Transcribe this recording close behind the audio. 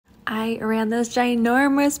I ran this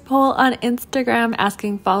ginormous poll on Instagram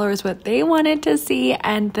asking followers what they wanted to see,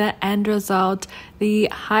 and the end result, the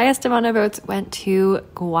highest amount of votes went to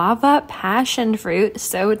Guava Passionfruit.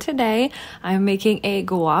 So today I'm making a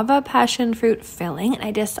Guava Passionfruit filling, and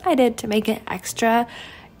I decided to make it extra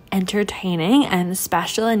entertaining and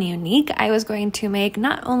special and unique. I was going to make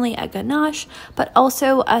not only a ganache, but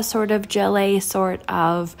also a sort of gelée sort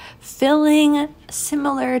of filling,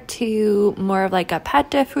 similar to more of like a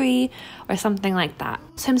pâte fruit or something like that.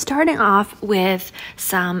 So I'm starting off with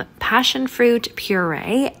some Passionfruit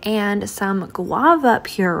Puree and some Guava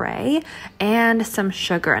Puree and some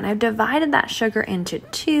sugar. And I've divided that sugar into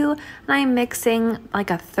two, and I'm mixing like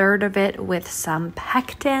a third of it with some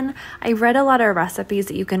pectin. I read a lot of recipes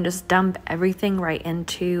that you can just dump everything right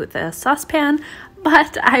into the saucepan,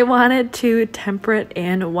 but I wanted to temper it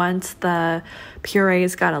in once the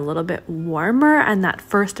purees got a little bit warmer and that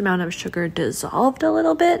first amount of sugar dissolved a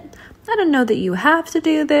little bit. I don't know that you have to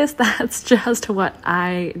do this, that's just what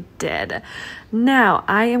I did. Now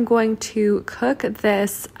I am going to cook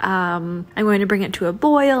this, I'm going to bring it to a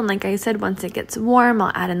boil, and like I said, once it gets warm,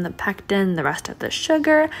 I'll add in the pectin, the rest of the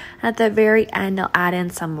sugar. At the very end, I'll add in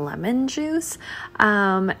some lemon juice,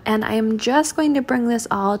 and I am just going to bring this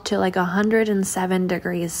all to like 107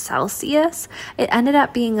 degrees Celsius. It ended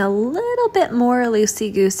up being a little bit more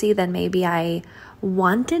loosey-goosey than maybe I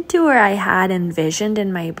wanted to or I had envisioned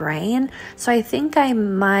in my brain, so I think I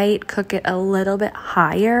might cook it a little bit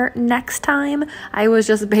higher next time. I was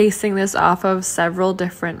just basing this off of several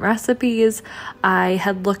different recipes I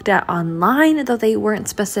had looked at online, though they weren't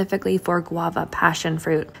specifically for Guava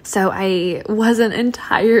Passionfruit, so I wasn't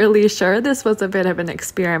entirely sure. This was a bit of an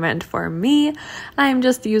experiment for me. I'm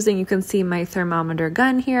just using, you can see my thermometer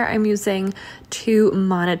gun here, I'm using to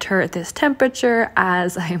monitor this temperature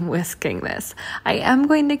as I'm whisking this. I am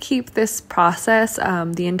going to keep this process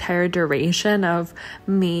the entire duration of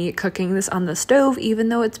me cooking this on the stove, even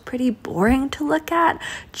though it's pretty boring to look at,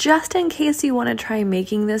 just in case you want to try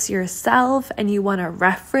making this yourself and you want a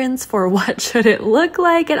reference for what should it look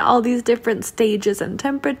like at all these different stages and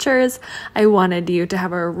temperatures. I wanted you to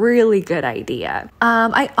have a really good idea.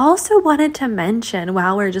 I also wanted to mention,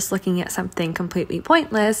 while we're just looking at something completely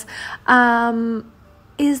pointless,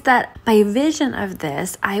 is that my vision of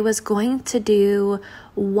this, I was going to do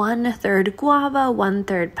 1/3 guava,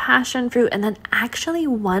 1/3 passion fruit, and then actually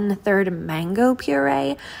 1/3 mango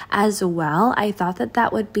puree as well. I thought that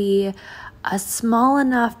that would be a small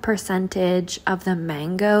enough percentage of the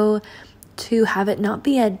mango to have it not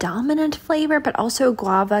be a dominant flavor, but also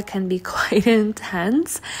guava can be quite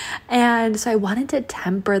intense. And so I wanted to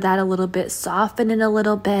temper that a little bit, soften it a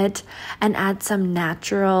little bit, and add some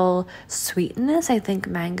natural sweetness. I think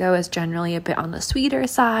mango is generally a bit on the sweeter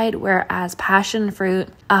side, whereas passion fruit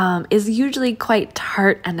is usually quite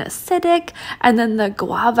tart and acidic, and then the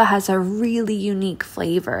guava has a really unique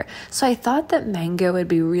flavor. So I thought that mango would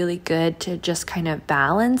be really good to just kind of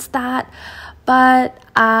balance that. But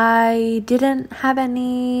I didn't have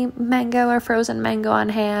any mango or frozen mango on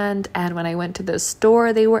hand, and when I went to the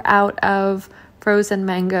store, they were out of frozen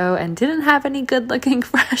mango and didn't have any good looking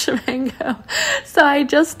fresh mango. So I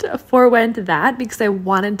just forewent that because I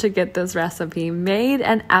wanted to get this recipe made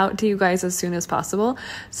and out to you guys as soon as possible.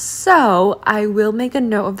 So I will make a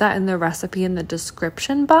note of that in the recipe in the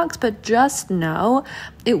description box, but just know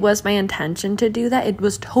it was my intention to do that. It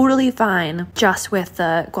was totally fine just with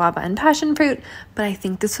the guava and passion fruit, but I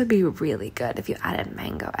think this would be really good if you added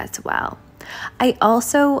mango as well. I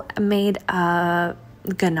also made a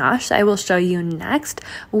ganache I will show you next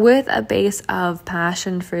with a base of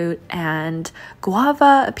passion fruit and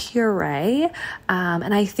guava puree,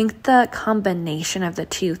 and I think the combination of the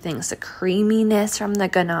two things, the creaminess from the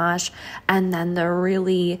ganache and then the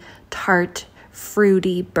really tart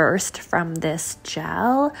fruity burst from this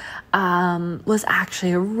gel, was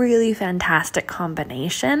actually a really fantastic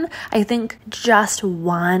combination. I think just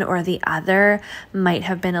one or the other might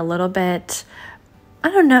have been a little bit, I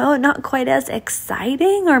don't know, not quite as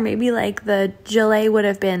exciting, or maybe like the gelée would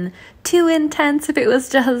have been too intense if it was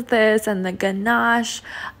just this, and the ganache,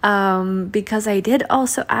 because I did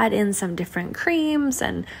also add in some different creams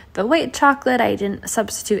and the white chocolate. I didn't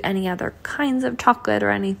substitute any other kinds of chocolate or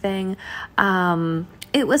anything.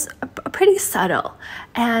 It was pretty subtle,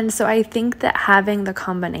 and so I think that having the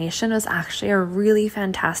combination was actually a really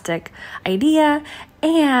fantastic idea.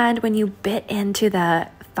 And when you bit into the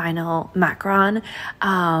final macaron,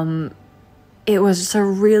 it was just a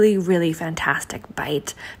really, really fantastic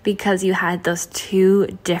bite because you had those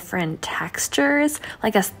two different textures, I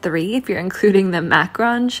guess three if you're including the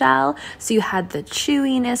macaron shell. So you had the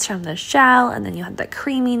chewiness from the shell, and then you had the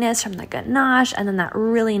creaminess from the ganache, and then that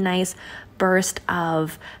really nice burst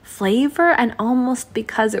of flavor. And almost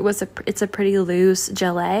because it's a pretty loose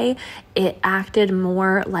gelée, it acted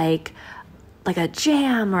more like a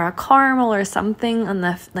jam or a caramel or something on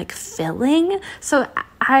the filling. So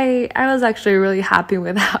I was actually really happy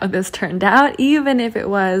with how this turned out, even if it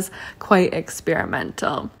was quite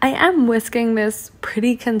experimental. I am whisking this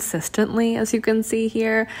pretty consistently, as you can see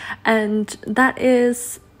here, and that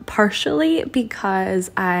is partially because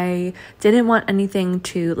I didn't want anything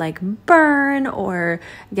to burn or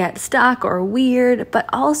get stuck or weird, but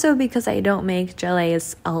also because I don't make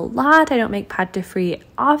gelees a lot. I don't make pâte frie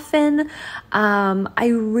often. I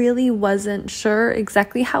really wasn't sure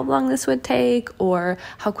exactly how long this would take or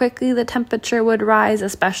how quickly the temperature would rise,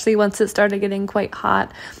 especially once it started getting quite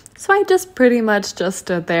hot. So I just pretty much just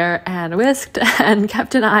stood there and whisked and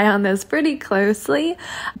kept an eye on this pretty closely.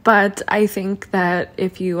 But I think that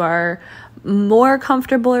if you are more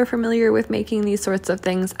comfortable or familiar with making these sorts of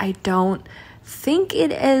things, I don't think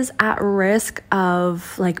it is at risk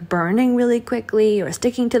of burning really quickly or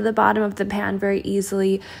sticking to the bottom of the pan very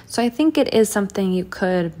easily. So I think it is something you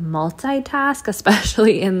could multitask,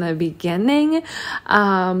 especially in the beginning.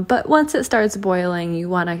 But once it starts boiling, you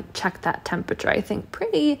want to check that temperature, I think,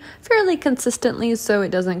 fairly consistently so it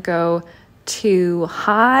doesn't go too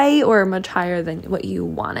high or much higher than what you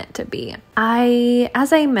want it to be.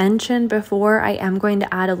 As I mentioned before, I am going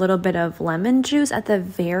to add a little bit of lemon juice at the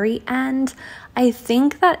very end. I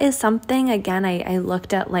think that is something, again, I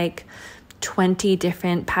looked at 20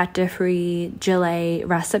 different pâte frie gelée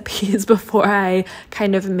recipes before I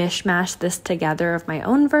kind of mishmashed this together of my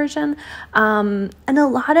own version. And a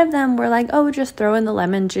lot of them were oh, just throw in the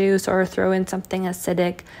lemon juice or throw in something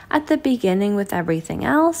acidic at the beginning with everything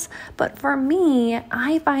else. But for me,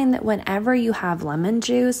 I find that whenever you have lemon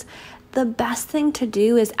juice, the best thing to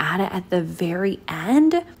do is add it at the very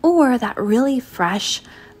end, or that really fresh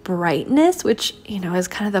brightness, which, is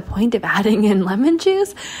kind of the point of adding in lemon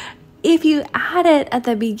juice. If you add it at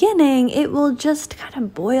the beginning, it will just kind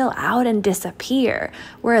of boil out and disappear.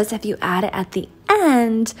 Whereas if you add it at the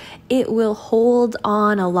end, it will hold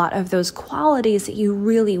on a lot of those qualities that you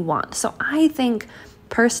really want. So I think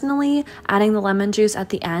personally, adding the lemon juice at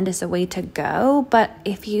the end is a way to go. But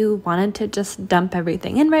if you wanted to just dump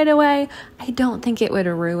everything in right away, I don't think it would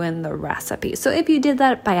ruin the recipe. So if you did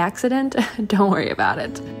that by accident, don't worry about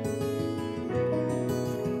it.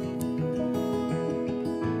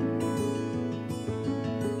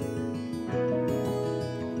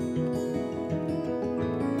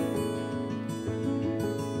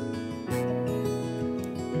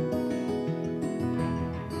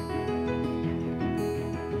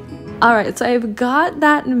 All right, so I've got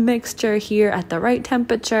that mixture here at the right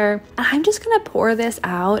temperature. I'm just gonna pour this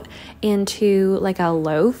out into a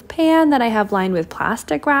loaf pan that I have lined with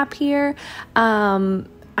plastic wrap here. And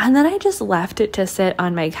then I just left it to sit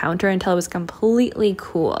on my counter until it was completely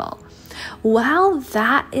cool. While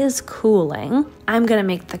that is cooling, I'm gonna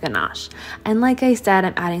make the ganache. And like I said,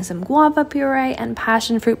 I'm adding some guava puree and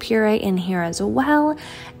passionfruit puree in here as well.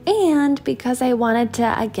 And because I wanted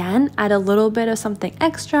to, again, add a little bit of something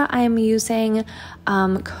extra, I am using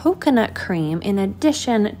coconut cream in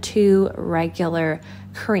addition to regular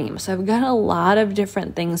cream. So I've got a lot of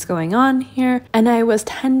different things going on here, and I was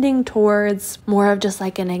tending towards more of just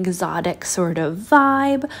an exotic sort of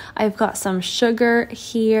vibe. I've got some sugar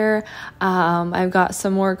here. I've got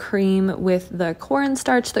some more cream with the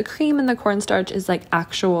cornstarch. The cream in the cornstarch is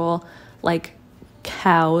actual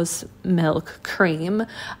cow's milk cream.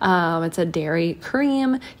 It's a dairy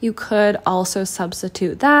cream. You could also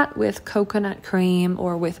substitute that with coconut cream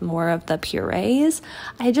or with more of the purees.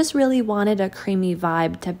 I just really wanted a creamy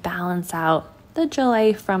vibe to balance out the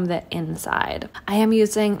gelée from the inside. I am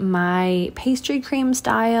using my pastry cream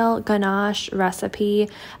style ganache recipe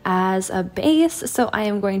as a base, so I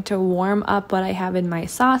am going to warm up what I have in my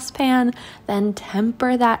saucepan, then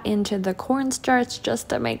temper that into the cornstarch just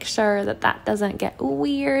to make sure that that doesn't get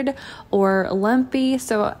weird or lumpy,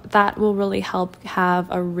 so that will really help have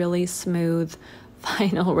a really smooth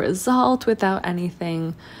final result without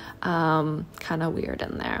anything kind of weird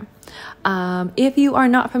in there. If you are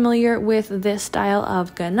not familiar with this style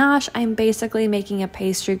of ganache, I'm basically making a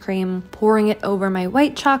pastry cream, pouring it over my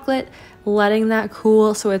white chocolate, letting that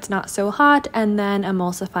cool so it's not so hot, and then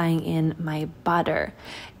emulsifying in my butter.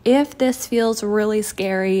 If this feels really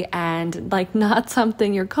scary and like not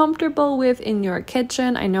something you're comfortable with in your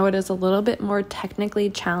kitchen, I know it is a little bit more technically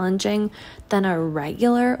challenging than a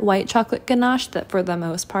regular white chocolate ganache that for the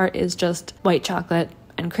most part is just white chocolate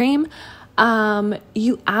and cream.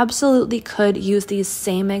 You absolutely could use these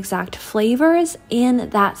same exact flavors in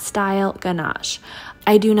that style ganache.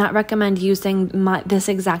 I do not recommend using this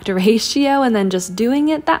exact ratio and then just doing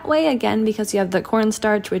it that way, again, because you have the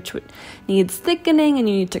cornstarch, which needs thickening and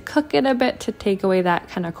you need to cook it a bit to take away that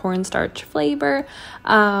kind of cornstarch flavor.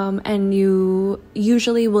 And you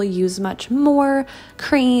usually will use much more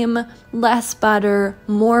cream, less butter,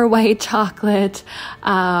 more white chocolate,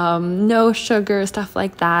 no sugar, stuff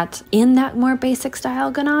like that in that more basic style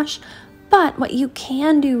ganache. But what you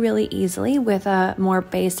can do really easily with a more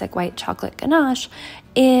basic white chocolate ganache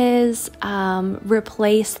is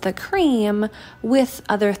replace the cream with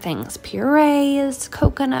other things, purees,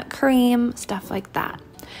 coconut cream, stuff like that.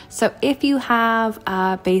 So if you have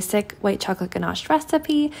a basic white chocolate ganache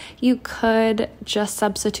recipe, you could just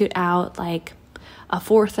substitute out like a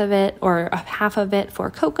fourth of it or a half of it for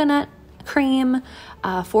coconut cream,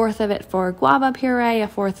 a fourth of it for guava puree, a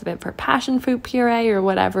fourth of it for passionfruit puree, or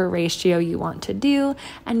whatever ratio you want to do,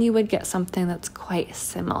 and you would get something that's quite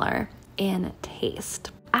similar in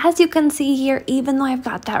taste. As you can see here, even though I've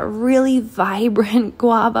got that really vibrant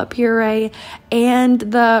guava puree and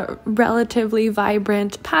the relatively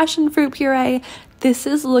vibrant passionfruit puree, this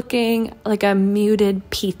is looking like a muted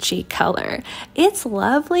peachy color. It's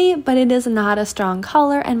lovely, but it is not a strong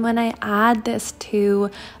color. And when I add this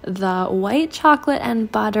to the white chocolate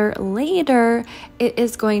and butter later, it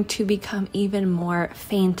is going to become even more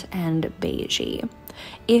faint and beigey.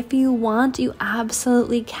 If you want, you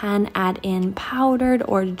absolutely can add in powdered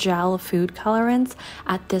or gel food colorants.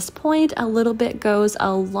 At this point, a little bit goes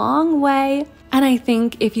a long way. And I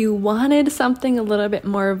think if you wanted something a little bit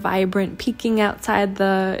more vibrant peeking outside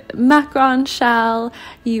the macaron shell,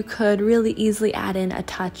 you could really easily add in a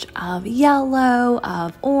touch of yellow,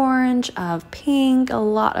 of orange, of pink, a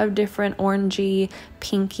lot of different orangey,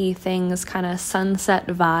 pinky things, kind of sunset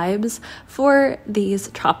vibes for these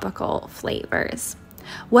tropical flavors.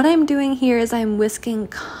 What I'm doing here is I'm whisking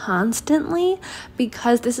constantly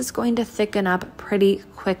because this is going to thicken up pretty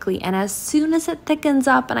quickly, and as soon as it thickens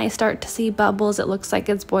up and I start to see bubbles, it looks like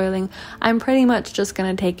it's boiling, I'm pretty much just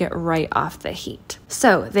going to take it right off the heat.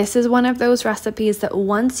 So this is one of those recipes that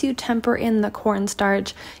once you temper in the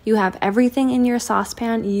cornstarch, you have everything in your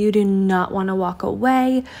saucepan. You do not want to walk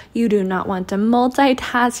away. You do not want to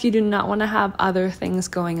multitask. You do not want to have other things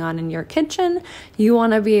going on in your kitchen. You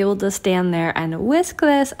want to be able to stand there and whisk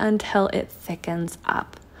this until it thickens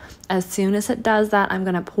up. As soon as it does that, I'm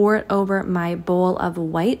going to pour it over my bowl of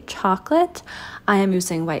white chocolate. I am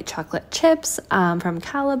using white chocolate chips from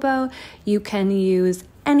Calabo. You can use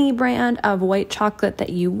any brand of white chocolate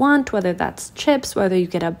that you want, whether that's chips, whether you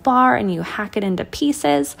get a bar and you hack it into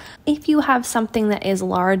pieces. If you have something that is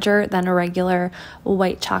larger than a regular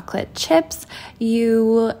white chocolate chips,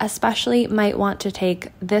 you especially might want to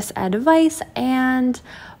take this advice and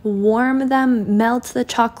warm them, melt the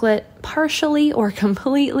chocolate partially or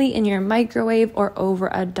completely in your microwave or over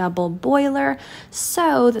a double boiler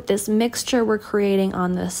so that this mixture we're creating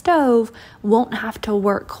on the stove won't have to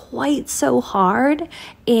work quite so hard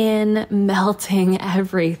in melting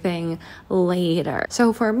everything later.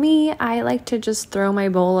 So for me, I like to just throw my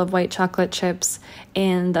bowl of white chocolate chips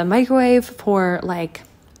in the microwave for like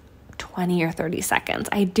 20 or 30 seconds.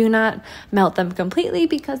 I do not melt them completely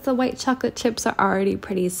because the white chocolate chips are already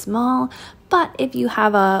pretty small. But if you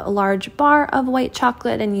have a large bar of white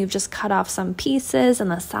chocolate and you've just cut off some pieces and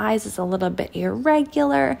the size is a little bit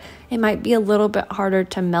irregular, it might be a little bit harder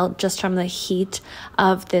to melt just from the heat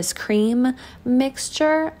of this cream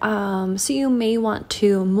mixture. So you may want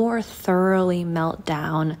to more thoroughly melt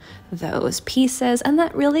down those pieces. And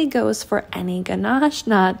that really goes for any ganache,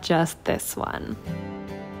 not just this one.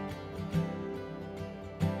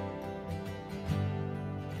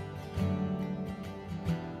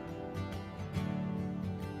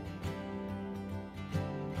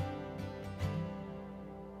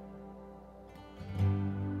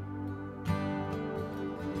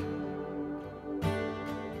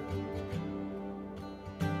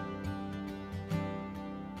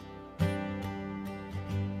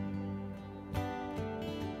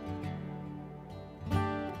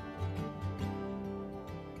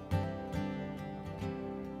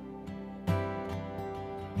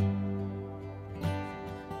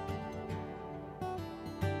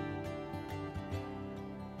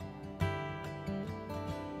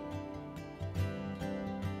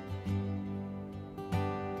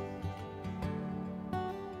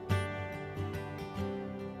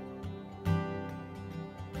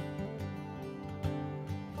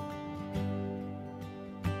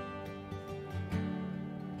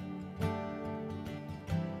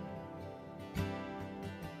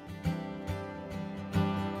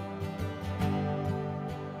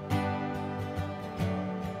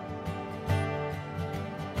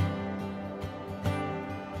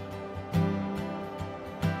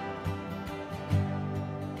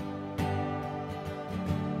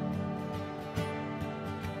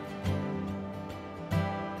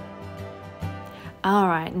 All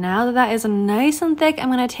right, now that that is nice and thick, I'm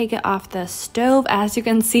going to take it off the stove. As you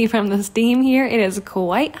can see from the steam here, it is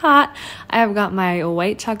quite hot. I've got my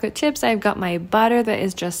white chocolate chips. I've got my butter that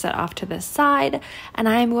is just set off to the side, and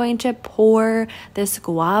I'm going to pour this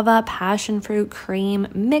guava passion fruit cream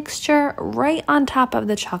mixture right on top of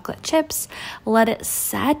the chocolate chips. Let it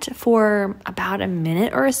set for about a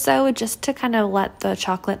minute or so just to kind of let the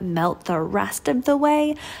chocolate melt the rest of the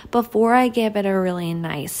way before I give it a really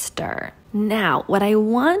nice stir. Now, what I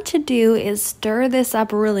want to do is stir this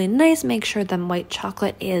up really nice, make sure the white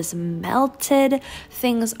chocolate is melted,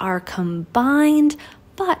 things are combined,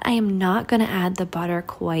 but I am not going to add the butter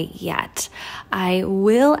quite yet. I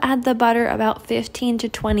will add the butter about 15 to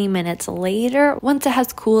 20 minutes later once it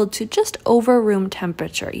has cooled to just over room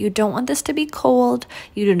temperature. You don't want this to be cold.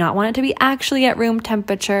 You do not want it to be actually at room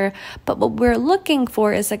temperature, but what we're looking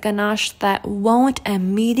for is a ganache that won't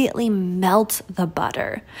immediately melt the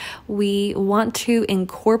butter. We want to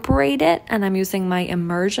incorporate it, and I'm using my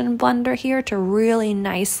immersion blender here to really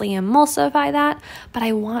nicely emulsify that, but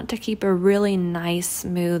I want to keep a really nice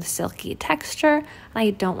smooth, silky texture, and I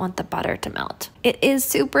don't want the butter to melt. It is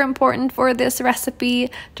super important for this recipe,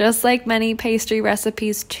 just like many pastry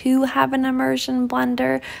recipes, to have an immersion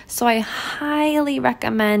blender, so I highly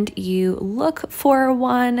recommend you look for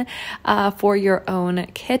one for your own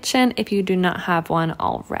kitchen if you do not have one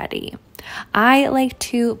already. I like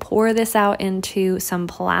to pour this out into some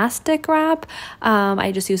plastic wrap.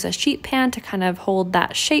 I just use a sheet pan to kind of hold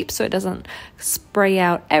that shape so it doesn't spray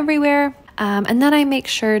out everywhere. And then I make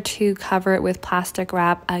sure to cover it with plastic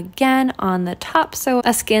wrap again on the top so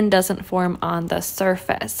a skin doesn't form on the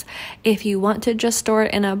surface. If you want to just store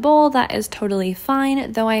it in a bowl, that is totally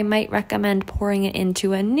fine, though I might recommend pouring it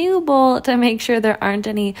into a new bowl to make sure there aren't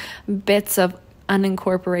any bits of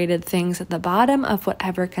unincorporated things at the bottom of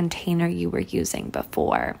whatever container you were using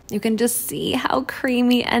before. You can just see how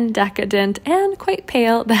creamy and decadent and quite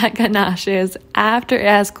pale that ganache is after it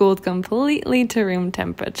has cooled completely to room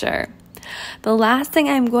temperature. The last thing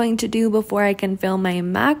I'm going to do before I can fill my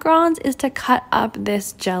macarons is to cut up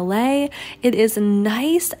this gelee. It is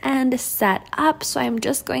nice and set up, so I'm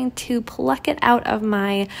just going to pluck it out of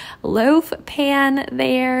my loaf pan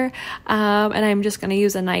there, and I'm just going to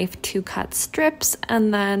use a knife to cut strips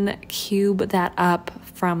and then cube that up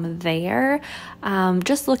from there.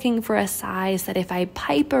 Just looking for a size that if I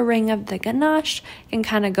pipe a ring of the ganache, it can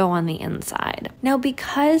kind of go on the inside. Now,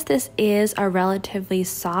 because this is a relatively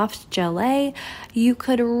soft gelee, you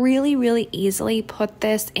could really easily put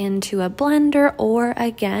this into a blender, or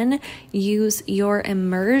again, use your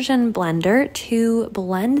immersion blender to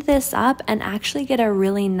blend this up and actually get a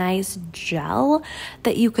really nice gel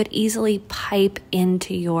that you could easily pipe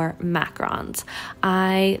into your macarons.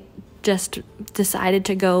 I just decided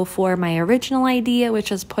to go for my original idea,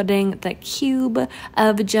 which is putting the cube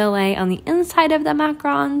of gelee on the inside of the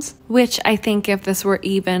macarons, which I think if this were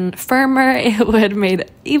even firmer, it would have made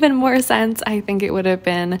even more sense. I think it would have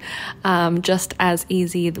been just as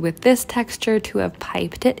easy with this texture to have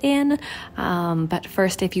piped it in. But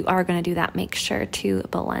first, if you are going to do that, make sure to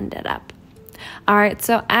blend it up. All right,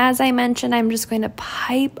 so as I mentioned, I'm just going to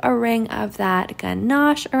pipe a ring of that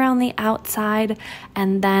ganache around the outside,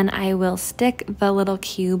 and then I will stick the little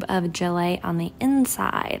cube of gelee on the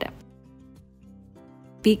inside.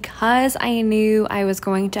 Because I knew I was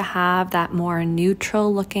going to have that more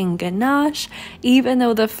neutral looking ganache, even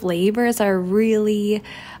though the flavors are really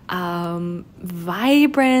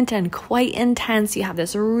vibrant and quite intense. You have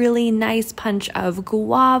this really nice punch of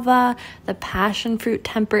guava. The passion fruit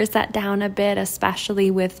tempers that down a bit,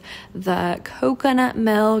 especially with the coconut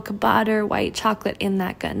milk, butter, white chocolate in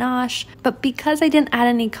that ganache. But because I didn't add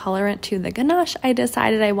any colorant to the ganache, I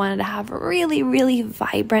decided I wanted to have really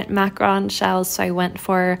vibrant macaron shells, so I went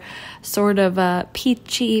for sort of a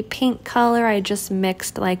peachy pink color. I just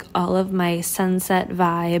mixed like all of my sunset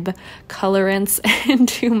vibe colorants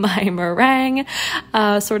into my meringue,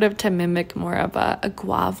 sort of to mimic more of a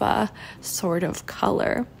guava sort of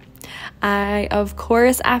color. I, of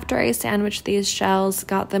course, after I sandwiched these shells,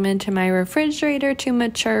 got them into my refrigerator to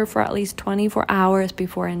mature for at least 24 hours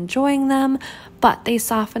before enjoying them, but they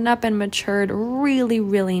softened up and matured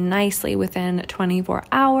really nicely within 24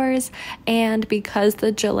 hours, and because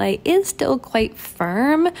the gelee is still quite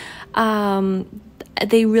firm,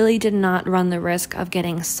 they really did not run the risk of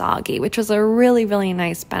getting soggy, which was a really, really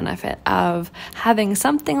nice benefit of having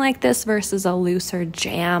something like this versus a looser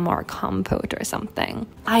jam or compote or something.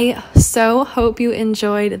 I so hope you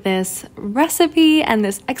enjoyed this recipe and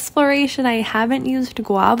this exploration. I haven't used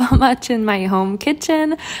guava much in my home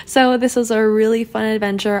kitchen, so this was a really fun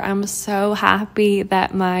adventure. I'm so happy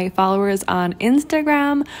that my followers on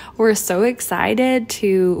Instagram were so excited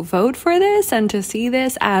to vote for this and to see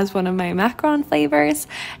this as one of my macaron flavors.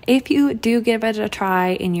 If you do give it a try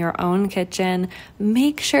in your own kitchen,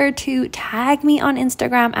 make sure to tag me on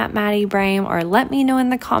Instagram at Maddie Brame, or let me know in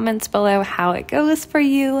the comments below how it goes for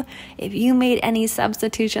you. If you made any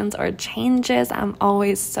substitutions or changes, I'm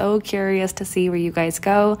always so curious to see where you guys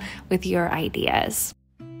go with your ideas.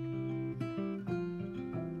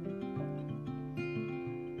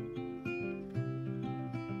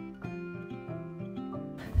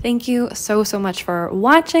 Thank you so much for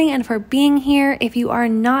watching and for being here. If you are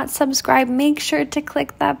not subscribed, make sure to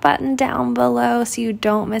click that button down below so you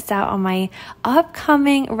don't miss out on my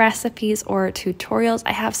upcoming recipes or tutorials.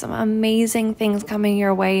 I have some amazing things coming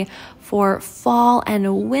your way for fall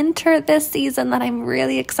and winter this season that I'm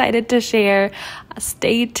really excited to share.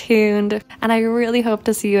 Stay tuned, and I really hope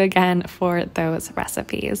to see you again for those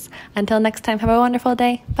recipes. Until next time, have a wonderful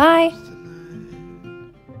day. Bye!